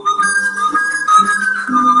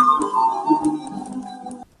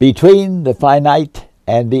Between the Finite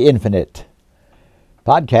and the Infinite.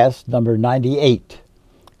 Podcast number 98.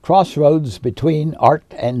 Crossroads Between Art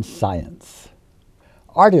and Science.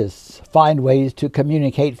 Artists find ways to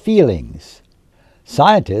communicate feelings.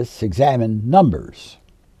 Scientists examine numbers.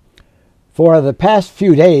 For the past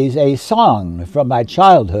few days, a song from my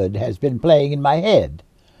childhood has been playing in my head.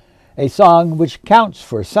 A song which counts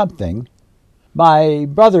for something. My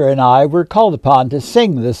brother and I were called upon to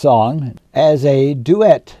sing the song as a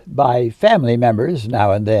duet by family members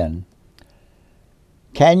now and then.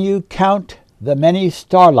 Can you count the many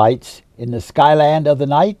starlights in the skyland of the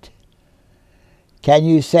night? Can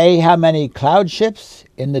you say how many cloud ships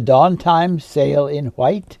in the dawn time sail in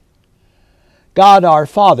white? God our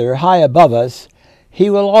Father high above us, He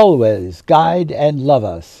will always guide and love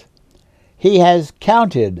us. He has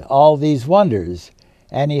counted all these wonders,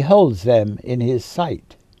 and He holds them in His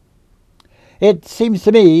sight. It seems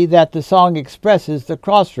to me that the song expresses the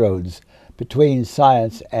crossroads between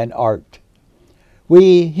science and art.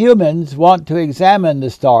 We humans want to examine the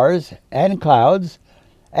stars and clouds,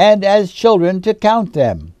 and as children to count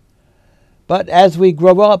them. But as we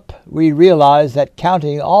grow up, we realize that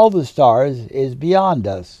counting all the stars is beyond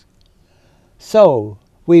us. So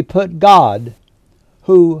we put God,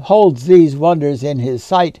 who holds these wonders in His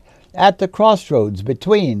sight, at the crossroads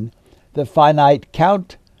between the finite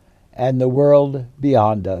count and the world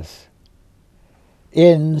beyond us.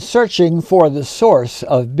 In searching for the source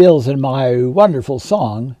of Bill's and my wonderful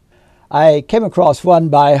song, I came across one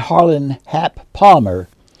by Harlan Hap Palmer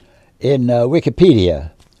in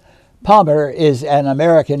Wikipedia. Palmer is an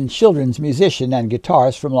American children's musician and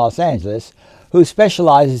guitarist from Los Angeles who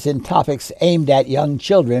specializes in topics aimed at young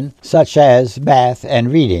children such as math and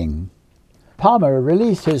reading. Palmer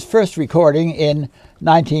released his first recording in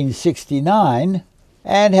 1969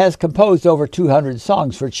 and has composed over 200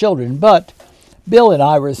 songs for children, but Bill and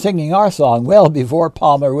I were singing our song well before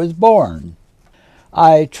Palmer was born.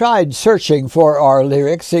 I tried searching for our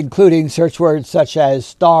lyrics, including search words such as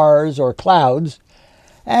stars or clouds,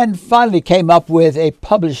 and finally came up with a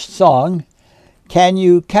published song, Can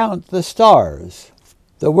You Count the Stars?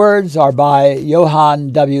 The words are by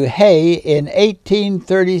Johann W. Hay in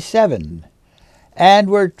 1837. And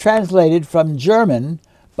were translated from German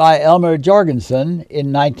by Elmer Jorgensen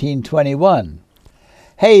in 1921.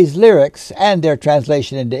 Hay's lyrics and their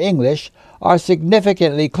translation into English are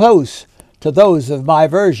significantly close to those of my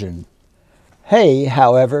version. Hay,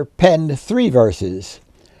 however, penned 3 verses.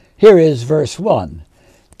 Here is verse 1.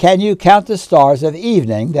 Can you count the stars of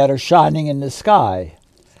evening that are shining in the sky?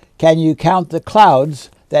 Can you count the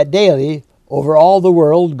clouds that daily over all the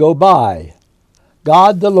world go by?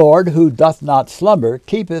 God the Lord, who doth not slumber,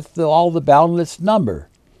 keepeth all the boundless number.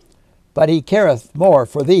 But He careth more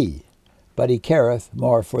for thee. But He careth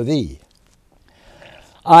more for thee.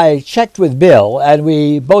 I checked with Bill, and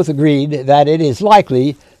we both agreed that it is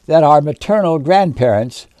likely that our maternal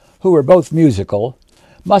grandparents, who were both musical,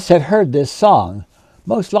 must have heard this song,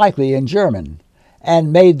 most likely in German,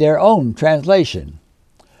 and made their own translation.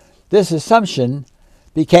 This assumption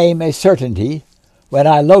became a certainty when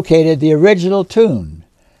I located the original tune,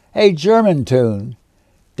 a German tune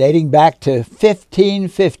dating back to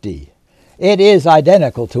 1550. It is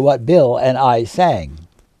identical to what Bill and I sang.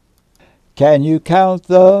 Can you count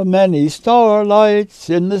the many starlights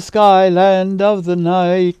in the skyland of the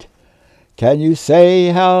night? Can you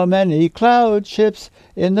say how many cloud ships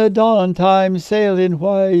in the dawn time sail in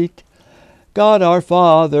white? God our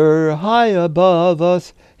Father high above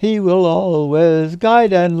us, He will always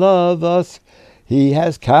guide and love us. He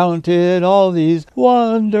has counted all these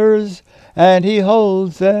wonders, and He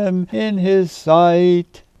holds them in His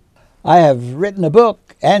sight. I have written a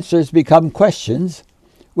book, Answers Become Questions,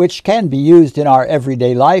 which can be used in our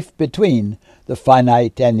everyday life between the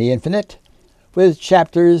finite and the infinite, with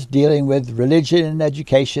chapters dealing with religion,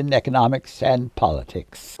 education, economics, and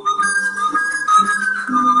politics.